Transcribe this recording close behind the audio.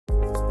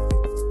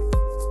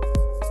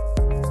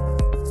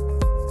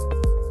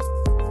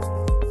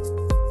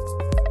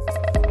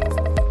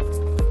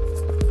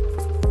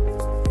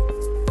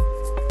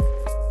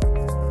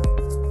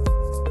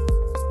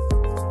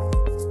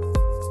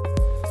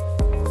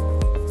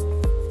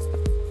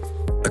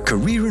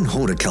career in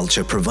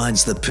horticulture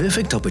provides the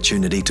perfect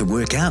opportunity to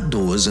work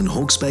outdoors in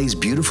Hawke's Bay's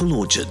beautiful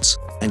orchards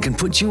and can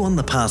put you on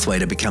the pathway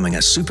to becoming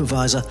a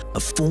supervisor, a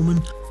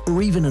foreman,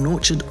 or even an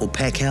orchard or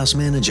packhouse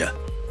manager.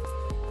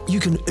 You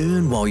can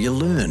earn while you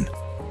learn.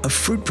 A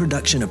fruit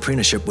production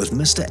apprenticeship with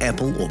Mr.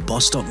 Apple or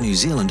Bostock, New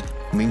Zealand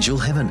means you'll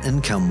have an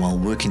income while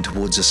working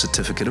towards a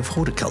certificate of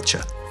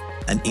horticulture,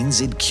 an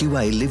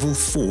NZQA Level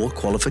 4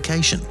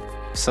 qualification.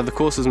 So the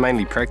course is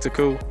mainly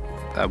practical.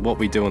 What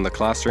we do in the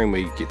classroom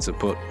we get to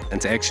put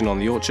into action on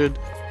the orchard.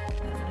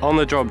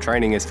 On-the-job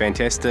training is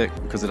fantastic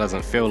because it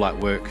doesn't feel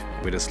like work,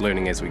 we're just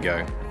learning as we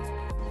go.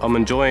 I'm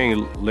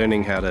enjoying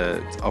learning how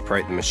to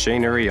operate the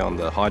machinery on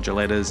the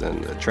hydroladders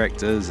and the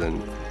tractors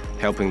and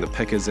helping the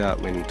pickers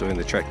out when doing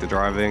the tractor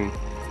driving,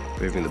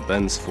 moving the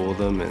bins for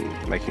them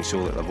and making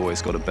sure that they've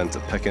always got a bin to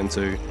pick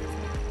into.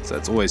 So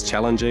it's always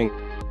challenging.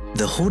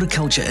 The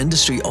horticulture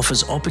industry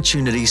offers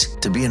opportunities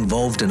to be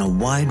involved in a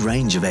wide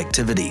range of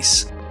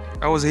activities.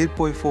 I was a head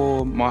boy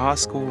for my high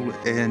school,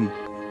 and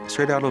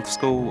straight out of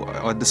school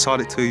I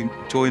decided to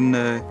join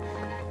the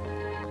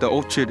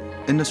orchard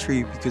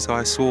industry because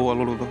I saw a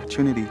lot of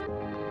opportunity.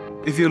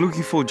 If you're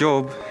looking for a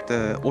job,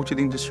 the orchard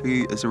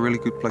industry is a really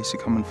good place to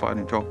come and find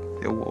a job.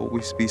 There will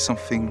always be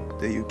something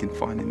that you can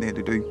find in there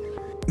to do.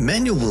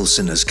 Manuel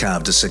Wilson has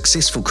carved a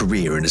successful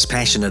career and is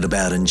passionate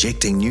about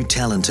injecting new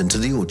talent into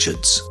the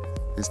orchards.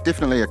 There's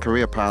definitely a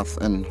career path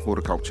in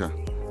horticulture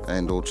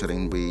and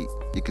orcharding.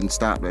 You can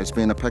start as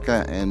being a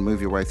picker and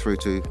move your way through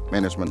to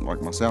management like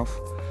myself.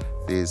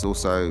 There's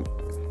also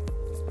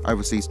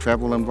overseas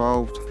travel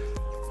involved.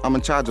 I'm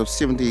in charge of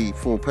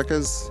 74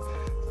 pickers,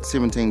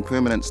 17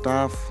 permanent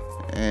staff,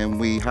 and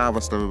we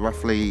harvest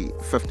roughly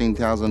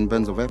 15,000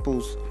 bins of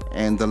apples,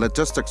 and the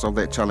logistics of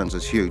that challenge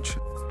is huge.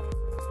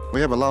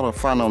 We have a lot of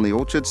fun on the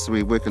orchards.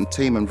 We work in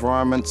team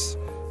environments.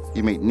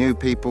 You meet new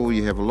people,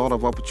 you have a lot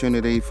of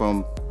opportunity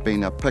from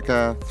being a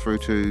picker through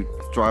to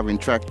driving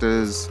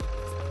tractors.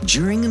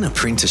 During an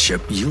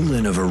apprenticeship, you'll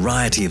learn a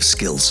variety of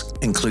skills,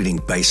 including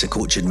basic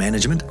orchard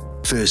management,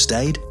 first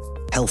aid,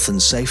 health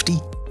and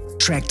safety,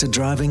 tractor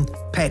driving,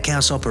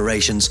 packhouse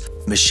operations,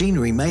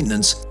 machinery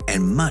maintenance,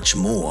 and much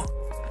more.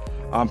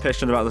 I'm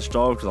passionate about this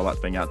job because I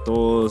like being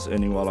outdoors,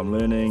 earning while I'm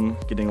learning,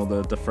 getting all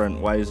the different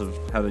ways of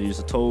how to use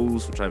the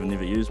tools, which I've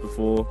never used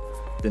before,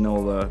 then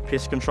all the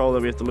pest control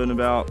that we have to learn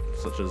about,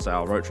 such as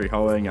our rotary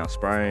hoeing, our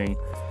spraying,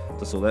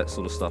 just all that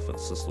sort of stuff.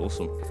 It's just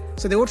awesome.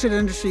 So the orchard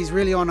industry is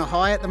really on a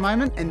high at the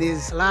moment, and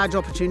there's a large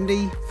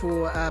opportunity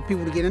for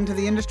people to get into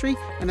the industry,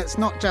 and it's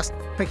not just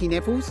picking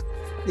apples.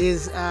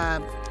 There's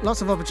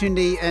lots of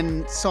opportunity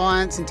in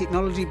science and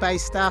technology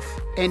based stuff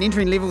and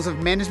entering levels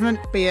of management,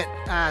 be it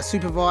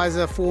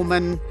supervisor,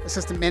 foreman,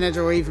 assistant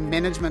manager or even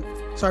management.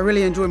 So I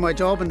really enjoy my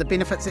job and the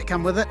benefits that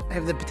come with it. I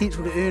have the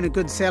potential to earn a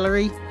good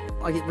salary.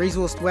 I get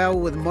resourced well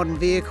with a modern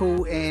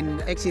vehicle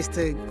and access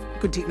to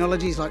good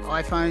technologies like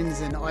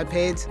iPhones and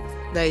iPads.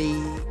 They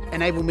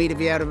enable me to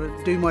be able to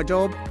do my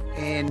job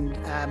and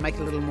make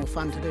it a little more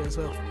fun to do as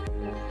well.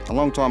 A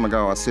long time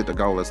ago I set the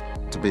goal as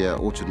to be an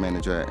orchard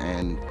manager,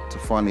 and to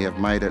finally have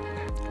made it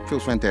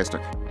feels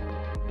fantastic.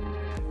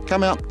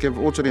 Come out, give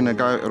orcharding a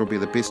go, it'll be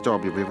the best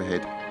job you've ever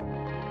had.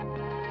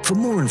 For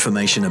more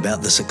information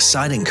about this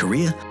exciting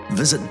career,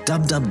 visit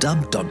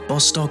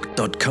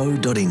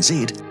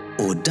www.bostock.co.nz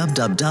or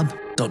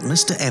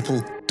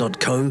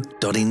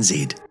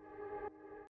www.mrapple.co.nz.